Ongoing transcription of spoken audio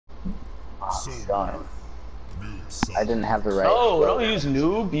Oh, darn. I didn't have the right. No, don't use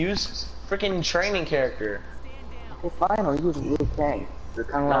noob. Use freaking training character. Okay, fine. I'll use Liu Kang. You're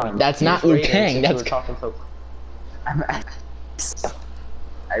kind of wrong. That's not Liu Kang. That's.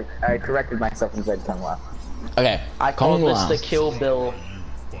 I corrected myself and said Kung Lao. Okay. I call this the Kill Bill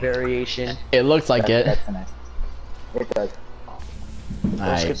variation. It looks like it. That's nice. It does.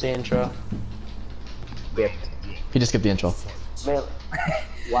 We'll skip the intro. Yeah. You just skip the intro. Man,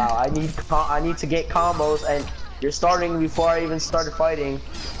 wow, I need to get combos, and you're starting before I even started fighting.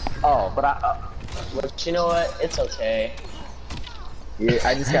 Oh, but you know what? It's okay. Yeah,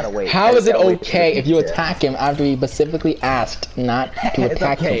 I just gotta wait. How is it okay if you attack him after he specifically asked not to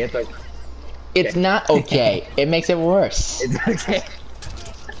attack him? It's okay. It's not okay. It makes it worse. It's okay.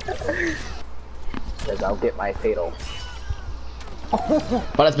 Because I'll get my fatal.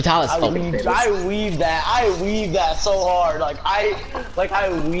 But it's Vitalis. I weave that so hard. Like I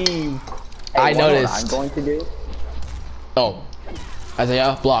weave. Hey, I noticed. What I'm going to do. Oh,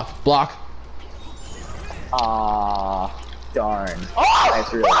 Isaiah, block. Darn. Oh! I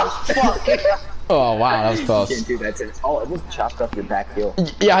just realized. Oh wow, that was You close. didn't do that to. Oh, it just chopped off your back heel.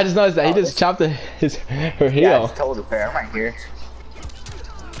 Yeah, I just noticed that he just chopped her Yeah, heel. it's totally fair. I'm right here.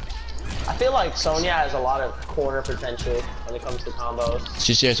 I feel like Sonya has a lot of corner potential when it comes to combos.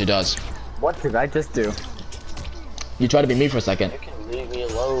 She seriously does. What did I just do? You tried to be me for a second. You can leave me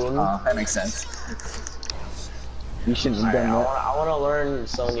alone. Oh, that makes sense. You shouldn't have done that. I want to learn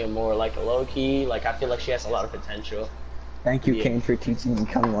Sonya more, like low key. Like I feel like she has a lot of potential. Thank you, Kane, for teaching me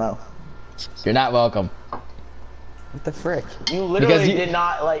Kung Lao. You're not welcome. What the frick? You literally did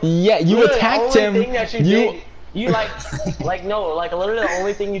not like. Yeah, you attacked him. You like no, like literally the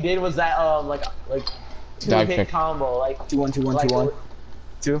only thing you did was that like two-hit combo, like 2-1-2-1-2-1.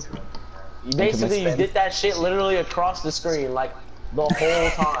 2. You basically you did that shit literally across the screen, like the whole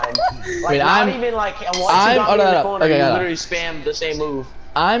time. Like Wait, not even like once you got me in the corner, you literally spammed the same move.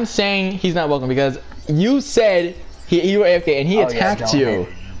 I'm saying he's not welcome because you said you were AFK and he attacked you.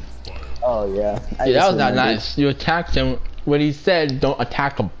 Oh yeah. Yeah, that was not nice. You attacked him when he said don't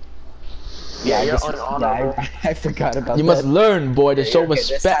attack him. Yeah, you're unhonorable. I forgot about that. You must learn, boy, to show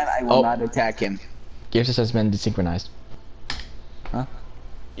respect. This time I will not attack him. Geras has been desynchronized. Huh?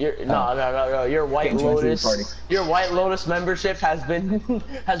 No. Your White Lotus. Your White Lotus membership has been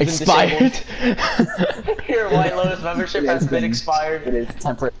expired. Disabled. Your White Lotus membership has been expired. It is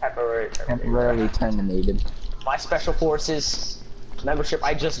temporarily terminated. My Special Forces membership,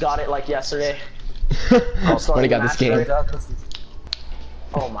 I just got it like yesterday. Already got this game.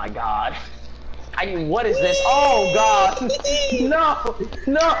 Oh my god. What is this? Oh god! No!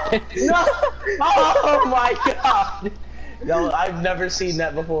 Oh my god! No, I've never seen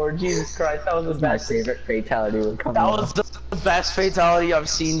that before. Jesus Christ, that was the best. My favorite fatality would come. That was the best fatality I've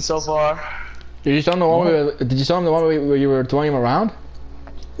seen so far. Did you show him the one where you were throwing him around?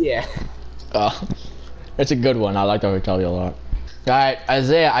 Yeah. Oh, it's a good one. I like that fatality a lot. Alright,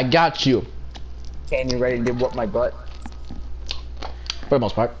 Isaiah, I got you. Kane, you ready to whoop my butt? For the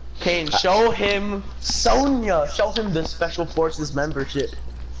most part. Kane, show him Sonya. Show him the Special Forces membership.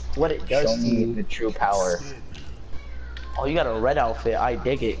 What it does to you. The true power. Oh, you got a red outfit. I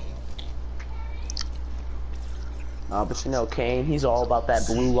dig it. But you know, Kane, he's all about that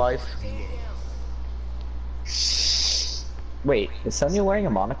blue life. Wait, is Sonya wearing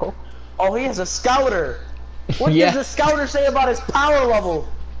a monocle? Oh, he has a scouter. What does the scouter say about his power level?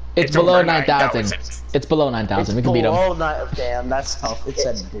 It's below 9,000. It's below 9,000. We can beat him. Damn, that's tough. It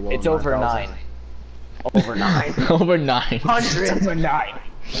said below. It's over 9. Over 9. Over 9. 100. Over 9.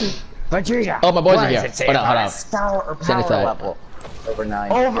 Vegeta. Oh, my boys are here. Hold on. Power level. Over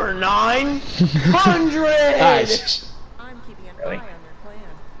 9. Over 900. Alright. I'm keeping an eye on their plan.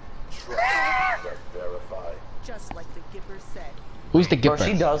 Just like the Gipper said. Who's the Bro, Gipper?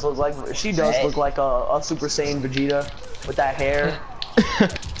 she does look like a Super Saiyan Vegeta with that hair.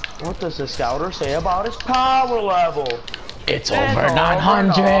 What does the scouter say about his power level? It's over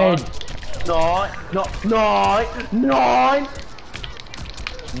 900. 9.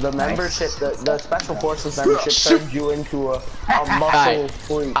 The membership, the Special Forces membership turned you into a muscle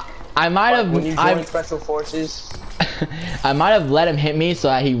freak. I might have. When you joined Special Forces. I might have let him hit me so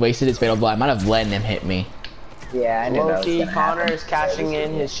that he wasted his fatal blow. I might have let him hit me. Yeah, I knew that was Low-key, gonna Connor happen. is cashing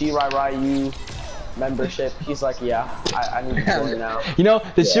in his Shirai Ryu membership. He's like, yeah, I need to join now. You know,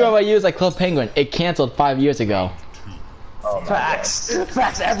 the Shirai Ryu is like Club Penguin. It canceled 5 years ago. Oh, Facts.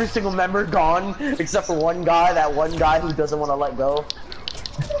 Every single member gone except for one guy. That one guy who doesn't want to let go.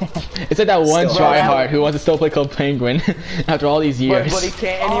 It's like that one Still, tryhard who wants to still play Club Penguin after all these years. But he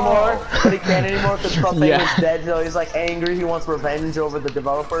can't anymore. But he can't anymore because Club Yeah. Penguin's dead. So he's like angry. He wants revenge over the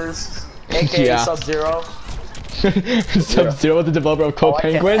developers. AKA Yeah. Sub-Zero. Sub-Zero with the developer of Code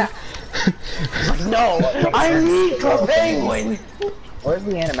Penguin. No, I need Club Penguin. Where's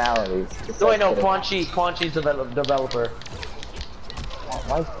the animalities? No, wait, no, Quan Chi's developer.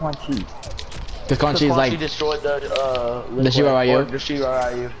 Why is Quan Chi? Because Quan Chi is like destroyed the Shiba Ryu? The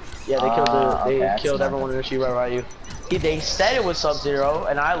Shiba Ryu. Yeah, they killed everyone in the Shiba Ryu. They said it was Sub-Zero,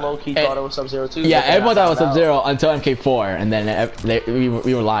 and I low-key thought it was Sub-Zero too. yeah, everyone thought it was Sub-Zero until MK4, and then we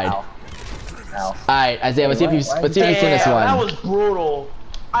were lied. Ow. Ow. Alright, Isaiah, let's see if you've seen this one. That was brutal.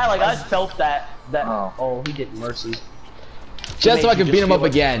 I felt that. Oh, he did mercy. Just so I can beat him up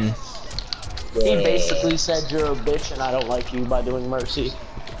again. He basically said you're a bitch and I don't like you by doing mercy.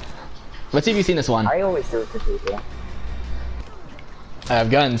 Let's see if you've seen this one. I always do it for people. I have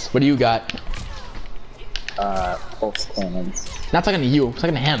guns. What do you got? Pulse cannons. Not talking to you, I'm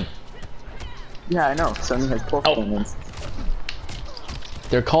talking to him. Yeah, I know. Sonny has pulse cannons.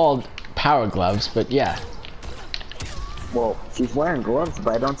 They're called power gloves, but yeah. Well, she's wearing gloves,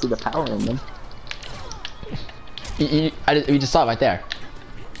 but I don't see the power in them. We just saw it right there.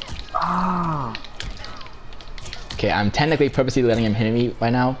 Ah. Okay, I'm technically purposely letting him hit me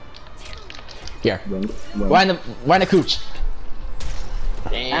right now. Here. Why? Right in the cooch.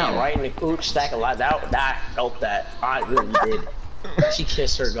 Damn, right in the cooch, stack a lot. That felt that. I really did. She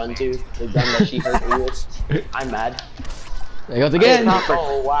kissed her gun too. The gun that she hurt me with. I'm mad. There he goes again.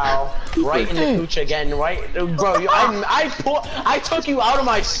 Oh wow! Right in the cooch again, right, bro. I took you out of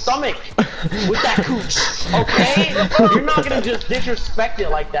my stomach with that cooch. Okay, you're not gonna just disrespect it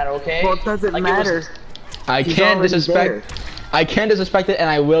like that, okay? Well, it doesn't matter. I can't disrespect. I can't disrespect it, and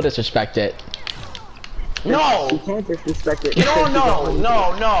I will disrespect it. No! You can't disrespect it. No!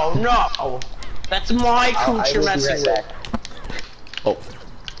 That's my cooch you're messing with. Oh.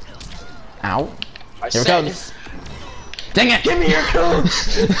 Ow. Here it comes. Dang it! Give me your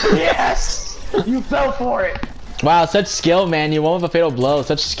cooch! Yes! You fell for it! Wow, such skill, man. You won with a fatal blow.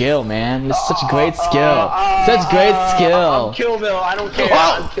 Such skill, man. This is such great skill. Such great skill. I'm Kill Bill. I don't care.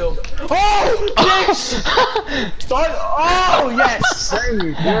 I'm Kill Bill. Oh! Yes! Oh, yes!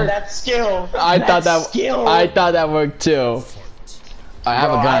 That's skill. I thought that worked too. I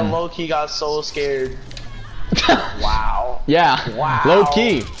have a gun. I low-key got so scared. Wow. Yeah. Wow. Low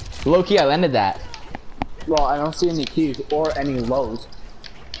key. Low key, I landed that. Well, I don't see any keys or any lows.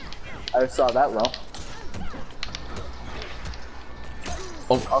 I just saw that low.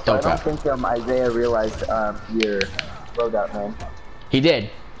 Oh, Also, I don't think Isaiah realized your loadout name. He did.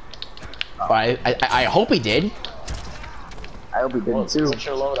 But I hope he did. I hope he didn't too. What's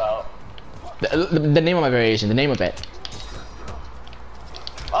your loadout? The name of my variation, the name of it.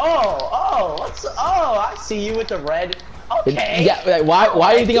 Oh, I see you with the red. Okay. Yeah, like,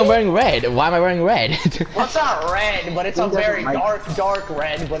 why do you think I'm wearing red? Why am I wearing red? Well, it's not red, but it's a very dark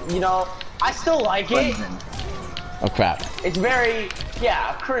red, but you know, I still like it. Oh crap. It's very,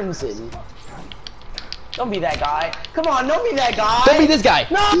 yeah, crimson. Don't be that guy. Come on, don't be that guy. Don't be this guy.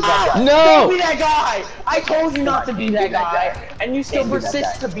 No! No! Don't be that guy. I told you not to be that guy, and you still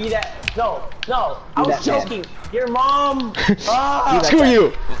persist to be that. No, I was joking. Your mom. Screw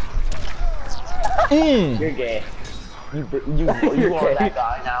you. You're gay. You are that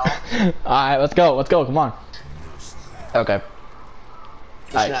guy now. Alright, let's go, come on. Okay.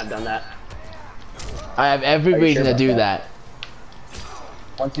 You shouldn't have done that. I have every reason to do that.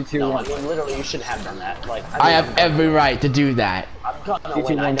 1, 2, 2, No, 1. I mean, literally, you shouldn't have done that. Like, I have every right to do that. I'm gonna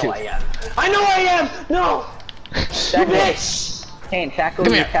win. 2, 1, 2. I know I am. No, you bitch. Kane, tackle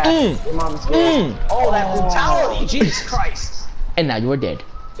Come your here. cat. Your mom's good. Oh, that brutality! Jesus Christ. And now you are dead.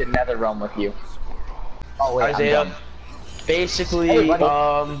 To nether realm with you. Oh wait, Isaiah, I'm done. basically, Hey,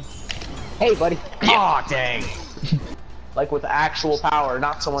 buddy. Hey, buddy. Aw, dang. Like with actual power,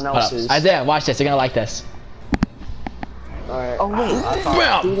 not someone Hold up. else's. Isaiah, watch this. You're gonna like this. Alright. Oh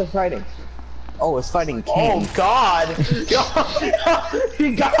wait, who's the fighting? Oh, it's fighting Kane. Oh God! Yo,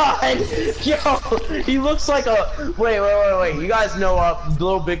 God! Yo, he looks like a. Wait. You guys know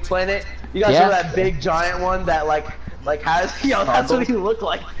Little Big Planet? You guys know that big giant one that like has? Yo, that's what he looked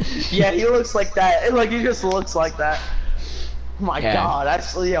like. Yeah, he looks like that. Like he just looks like that. Oh my God,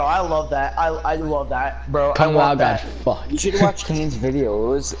 I love that. I love that, bro. Kung Lao got You fucked. should watch Kane's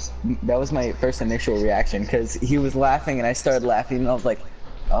video. That was my first initial reaction because he was laughing and I started laughing and I was like,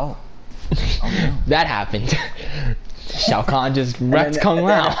 oh. No. That happened. Shao Kahn just wrecked Kung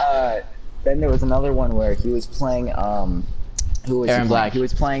Lao. Then there was another one where he was playing who was Aaron Black. He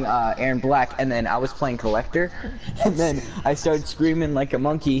was playing Aaron Black, and then I was playing Collector, and then I started screaming like a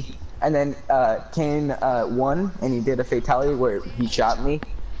monkey, and then Kane won, and he did a fatality where he shot me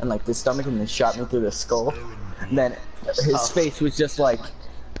in like the stomach and then shot me through the skull. And then his face was just like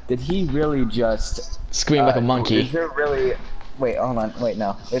Did he really just Scream like a monkey. Is there really? Wait, hold on. Wait,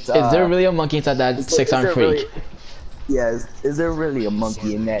 no. It's. Is there really a monkey inside that is six-armed there freak? Really, yeah. Is there really a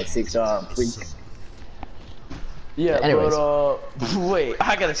monkey in that 6-armed freak? Yeah, Anyways. but wait,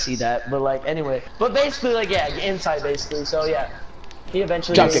 I gotta see that. But like, anyway, but basically, like, yeah, inside basically. So yeah, he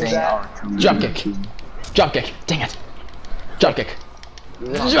eventually Jump did kick. that. Drop kick. Drop kick. Dang it. Drop kick.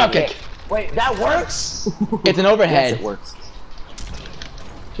 Drop kick. Wait, that works? It's an Yes, overhead. it works.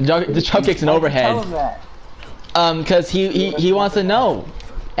 The drop kick's an Tell overhead. him that. Cause he wants to know,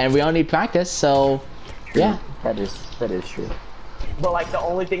 and we all need practice. So, yeah. That is true. But like, the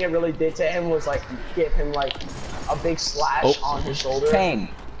only thing it really did to him was like give him like a big slash on his shoulder. Pain.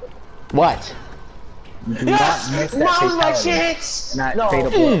 What? Do Yes! not miss that Now my fatality. chance! Not No, fatal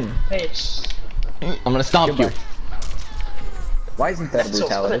blow. bitch. I'm gonna stomp you. Why isn't that a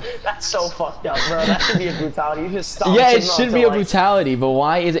brutality? That's so fucked up, bro. That should be a brutality. You just stop. Yeah, it should be a brutality, but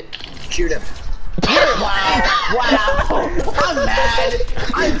why is it? Shoot him. Wow, I'm mad.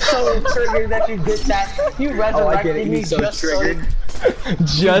 I'm so triggered that you did that. You resurrected me just triggered.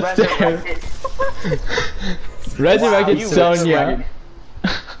 Just resurrected you Sonya.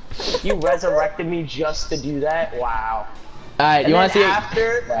 You resurrected me just to do that. Wow. Alright, you And wanna then see?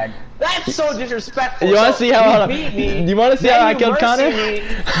 after? That's so disrespectful. You wanna So, see how? you beat me? You wanna see then how I you killed mercy Connor? me,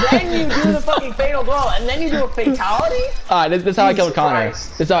 then you do the fucking fatal blow, and then you do a fatality? Alright, this is how I killed Jesus Connor.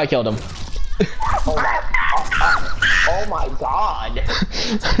 Christ. This is how I killed him. Oh my god.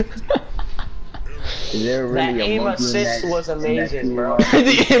 Is there really That a aim monkey in assist that- was in that amazing, bro.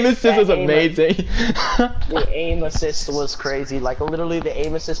 The aim assist was That aim- amazing. The aim assist was crazy. Like literally, the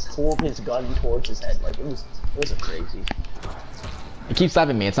aim assist pulled his gun towards his head. Like it was crazy. It keeps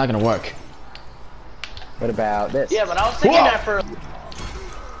slapping me. It's not gonna work. What about this? Yeah, but I was thinking Whoa. that for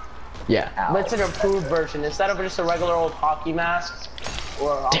Yeah. Ow. but it's an improved version instead of just a regular old hockey mask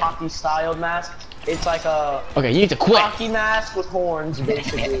or a hockey styled mask. It's like a Okay, you need to quit. hockey mask with horns,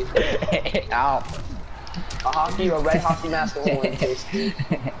 basically. Ow. A red hockey mask with horns, basically.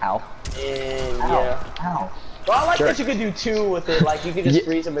 Ow. And yeah. Ow. Well, I like Sure. that you could do two with it. Like you could just Yeah.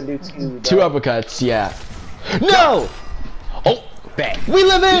 freeze them and do two. Two though. uppercuts. Yeah. No. Oh, Bang. we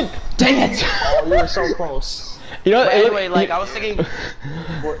live in. Dang it. Oh, you were so close. You know. But it anyway, look- like I was thinking.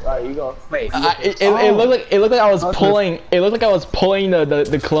 Alright, you go. Wait. it looked like I was pulling. It looked like I was pulling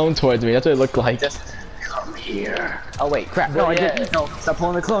the clone towards me. That's what it looked like. Just come here. Oh wait, crap. No, But I yeah. didn't. No, stop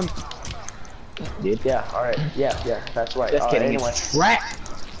pulling the clone. Dude. Yeah. All right. Yeah. That's right. Just kidding. Anyway. It's trapped.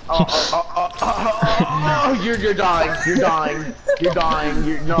 Oh, you're dying. You're dying. You're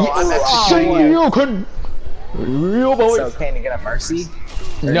dying. No, I'm Oh, executing you. You could. Real boy. So can you get a mercy?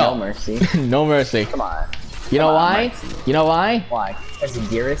 Or No. no mercy. No mercy. Come on. You know Come on, why? mercy. You know why? Why? As a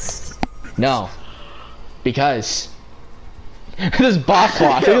Geras? No. Because. This boss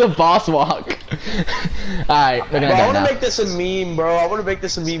walk. Look at the boss walk. Alright, we're gonna Bro, I die want to now. make this a meme, bro. I want to make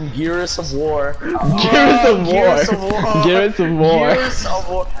this a meme. Geras of War. Geras of War. Geras of War. Geras of War. Geras of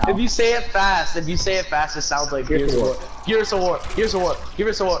War. If you say it fast, it sounds like Gears of War. Gears of War. Gears of War.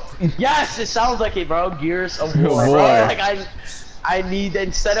 Gears of War. Yes, it sounds like it, bro. Gears of War. Bro. War. Like I need,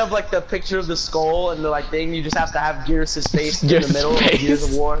 instead of like the picture of the skull and the like thing, you just have to have Geras' face in the Geras' middle of face. Gears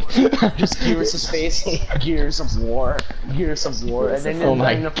of War. Just Geras' face. Gears of War. Gears of War. And then Oh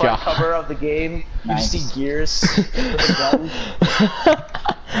my in the front God. cover of the game, you Nice. see Gears with a gun.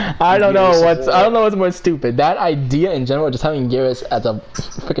 I don't know Geras of what's War. I don't know what's more stupid. That idea in general, just having Geras as a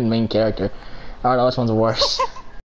freaking main character. I don't know which one's worse.